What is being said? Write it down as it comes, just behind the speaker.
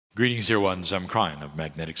Greetings, dear ones. I'm Kryon of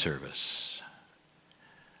Magnetic Service.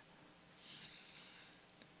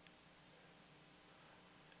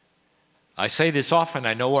 I say this often,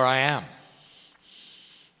 I know where I am.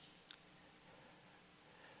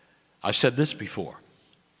 I've said this before.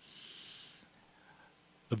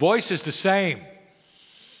 The voice is the same,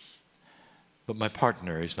 but my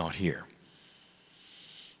partner is not here.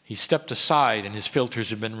 He stepped aside and his filters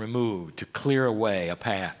have been removed to clear away a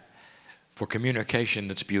path for communication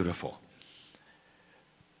that's beautiful.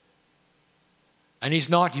 And he's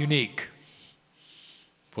not unique.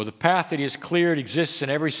 For the path that he has cleared exists in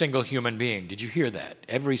every single human being. Did you hear that?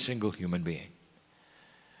 Every single human being.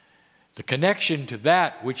 The connection to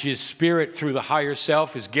that which is spirit through the higher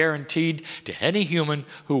self is guaranteed to any human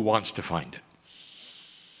who wants to find it.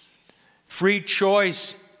 Free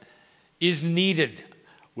choice is needed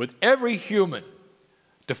with every human.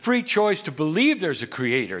 The free choice to believe there's a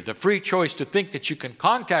creator, the free choice to think that you can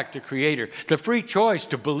contact the creator, the free choice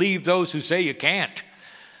to believe those who say you can't,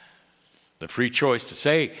 the free choice to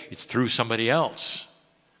say it's through somebody else,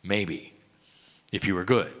 maybe, if you were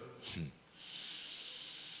good.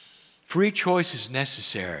 Free choice is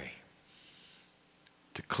necessary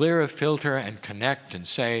to clear a filter and connect and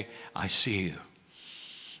say, I see you,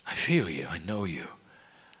 I feel you, I know you.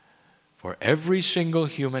 For every single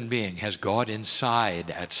human being has God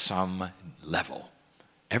inside at some level.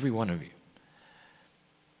 Every one of you.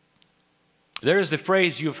 There's the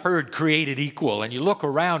phrase you've heard, created equal. And you look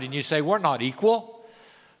around and you say, we're not equal.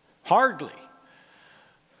 Hardly.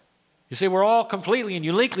 You say, we're all completely and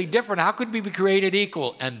uniquely different. How could we be created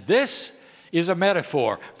equal? And this is a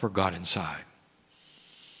metaphor for God inside.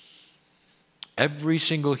 Every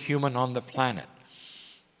single human on the planet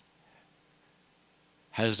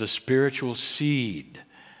has the spiritual seed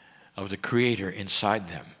of the Creator inside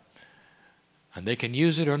them. And they can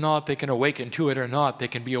use it or not, they can awaken to it or not, they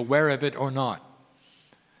can be aware of it or not.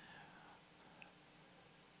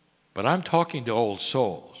 But I'm talking to old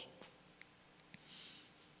souls.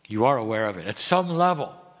 You are aware of it. At some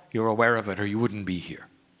level, you're aware of it or you wouldn't be here.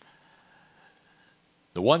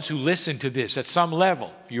 The ones who listen to this, at some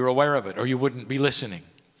level, you're aware of it or you wouldn't be listening.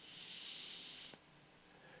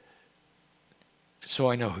 So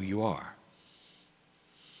I know who you are.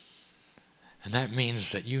 And that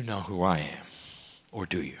means that you know who I am. Or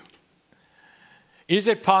do you? Is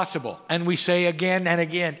it possible, and we say again and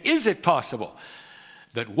again, is it possible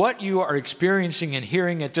that what you are experiencing and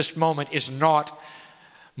hearing at this moment is not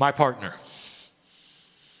my partner?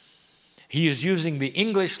 He is using the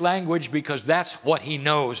English language because that's what he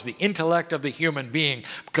knows, the intellect of the human being,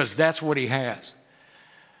 because that's what he has.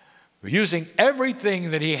 Using everything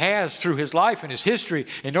that he has through his life and his history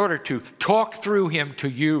in order to talk through him to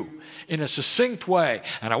you in a succinct way.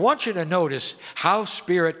 And I want you to notice how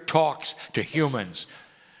Spirit talks to humans.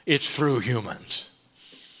 It's through humans.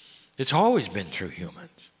 It's always been through humans.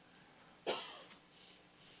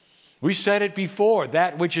 We said it before,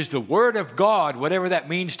 that which is the Word of God, whatever that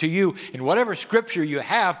means to you, in whatever scripture you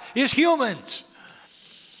have, is humans.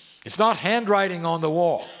 It's not handwriting on the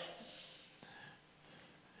wall.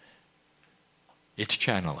 It's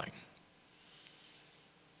channeling.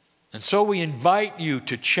 And so we invite you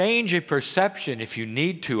to change a perception, if you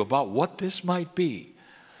need to, about what this might be.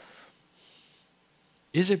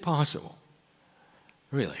 Is it possible,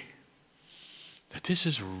 really, that this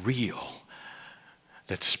is real?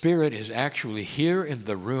 That Spirit is actually here in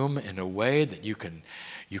the room in a way that you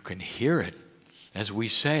can hear it. As we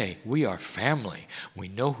say, we are family. We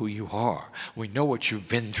know who you are. We know what you've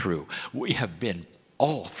been through. We have been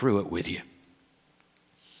all through it with you.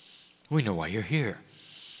 We know why you're here.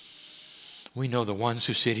 We know the ones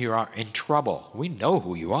who sit here are in trouble. We know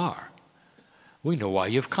who you are. We know why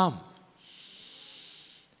you've come.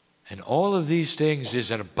 And all of these things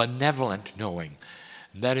is a benevolent knowing.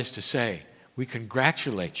 And that is to say, we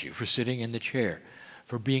congratulate you for sitting in the chair,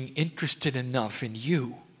 for being interested enough in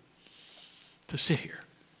you to sit here.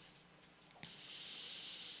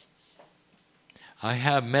 I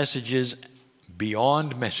have messages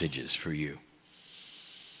beyond messages for you.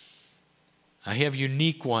 I have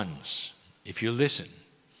unique ones, if you listen,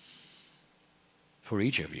 for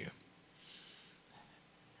each of you.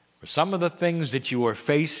 For some of the things that you are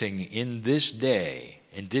facing in this day,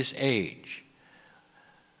 in this age,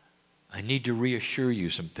 I need to reassure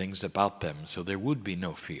you some things about them so there would be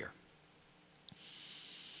no fear.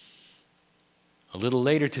 A little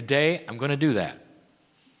later today, I'm going to do that.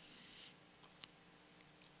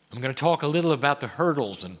 I'm going to talk a little about the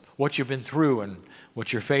hurdles and what you've been through and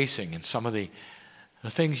what you're facing and some of the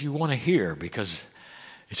things you want to hear, because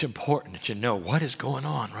it's important that you know what is going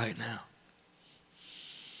on right now.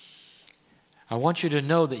 I want you to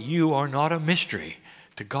know that you are not a mystery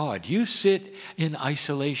to God. You sit in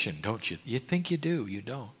isolation, don't you? You think you do. You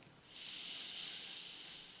don't.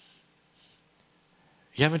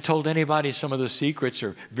 You haven't told anybody some of the secrets,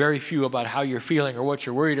 or very few, about how you're feeling or what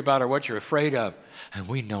you're worried about or what you're afraid of. And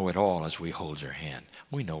we know it all as we hold your hand.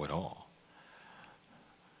 We know it all.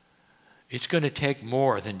 It's going to take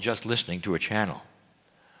more than just listening to a channel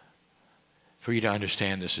for you to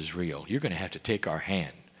understand this is real. You're going to have to take our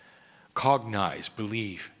hand, cognize,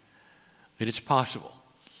 believe that it's possible,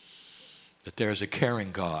 that there is a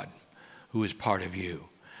caring God who is part of you,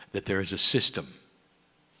 that there is a system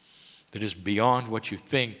that is beyond what you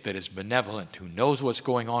think, that is benevolent, who knows what's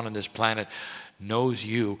going on this planet, knows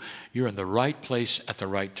you. You're in the right place at the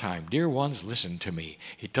right time. Dear ones, listen to me.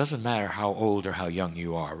 It doesn't matter how old or how young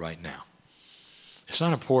you are right now. It's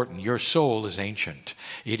not important. Your soul is ancient.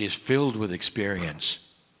 It is filled with experience.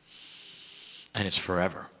 And it's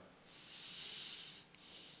forever.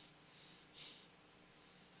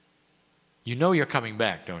 You know you're coming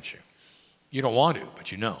back, don't you? You don't want to,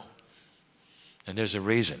 but you know. And there's a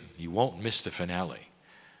reason. You won't miss the finale.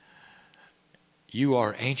 You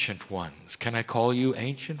are ancient ones. Can I call you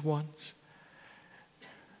ancient ones?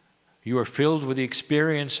 You are filled with the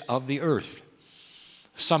experience of the earth.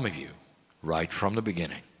 Some of you, right from the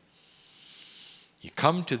beginning. You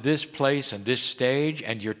come to this place and this stage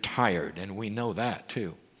and you're tired, and we know that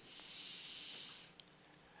too.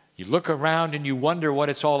 You look around and you wonder what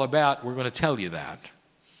it's all about. We're going to tell you that.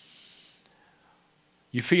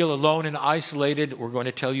 You feel alone and isolated. We're going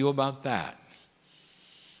to tell you about that.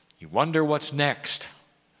 You wonder what's next.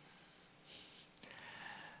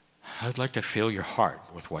 I'd like to fill your heart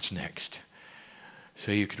with what's next,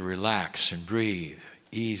 so you can relax and breathe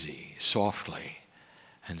easy, softly,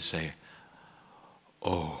 and say,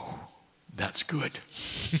 oh, that's good.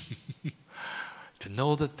 To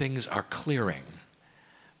know that things are clearing.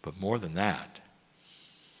 But more than that,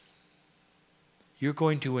 you're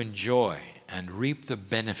going to enjoy and reap the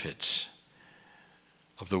benefits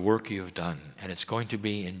of the work you have done. And it's going to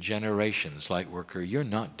be in generations. Light worker, you're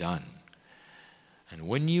not done. And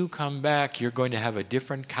when you come back, you're going to have a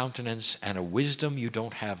different countenance and a wisdom you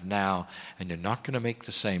don't have now, and you're not going to make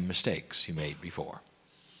the same mistakes you made before.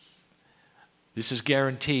 This is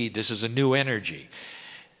guaranteed. This is a new energy.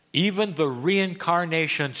 Even the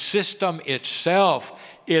reincarnation system itself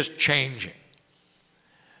is changing.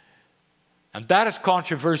 And that is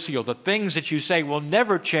controversial. The things that you say will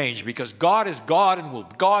never change because God is God and will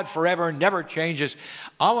God forever and never changes.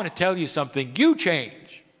 I want to tell you something. You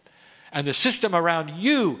change. And the system around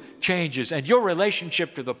you changes. And your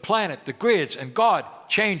relationship to the planet, the grids, and God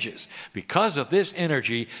changes. Because of this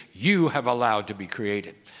energy you have allowed to be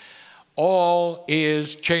created. All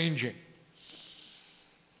is changing.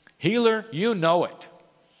 Healer, you know it.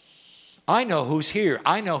 I know who's here.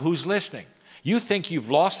 I know who's listening. You think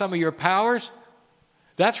you've lost some of your powers?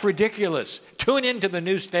 That's ridiculous. Tune into the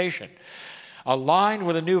new station. Align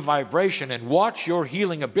with a new vibration and watch your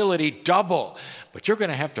healing ability double. But you're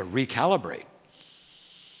going to have to recalibrate.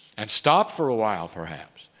 And stop for a while,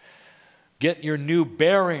 perhaps. Get your new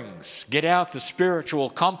bearings. Get out the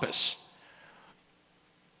spiritual compass.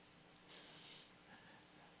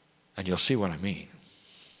 And you'll see what I mean.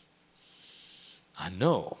 I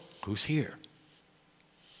know who's here.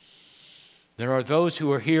 There are those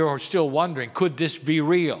who are here who are still wondering, could this be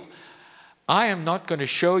real? I am not going to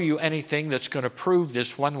show you anything that's going to prove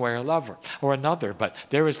this one way or another, but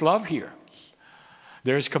there is love here.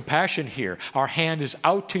 There is compassion here. Our hand is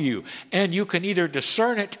out to you, and you can either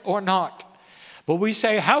discern it or not. But we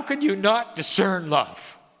say, how can you not discern love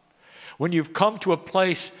when you've come to a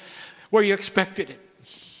place where you expected it?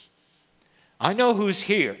 I know who's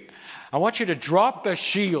here. I want you to drop the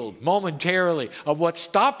shield momentarily of what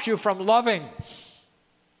stops you from loving.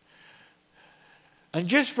 And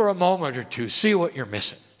just for a moment or two, see what you're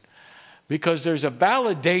missing. Because there's a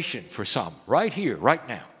validation for some right here, right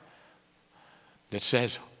now, that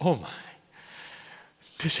says, oh my,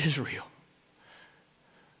 this is real.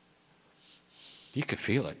 You can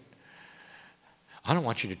feel it. I don't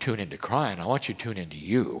want you to tune into Kryon. I want you to tune into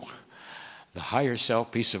you. The higher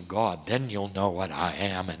self, peace of God, then you'll know what I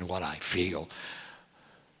am and what I feel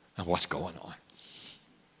and what's going on.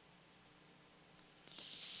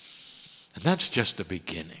 And that's just the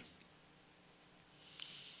beginning.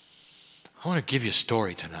 I want to give you a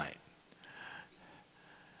story tonight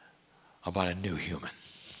about a new human.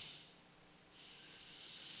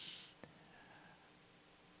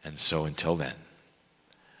 And so until then,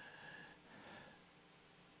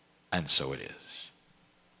 and so it is.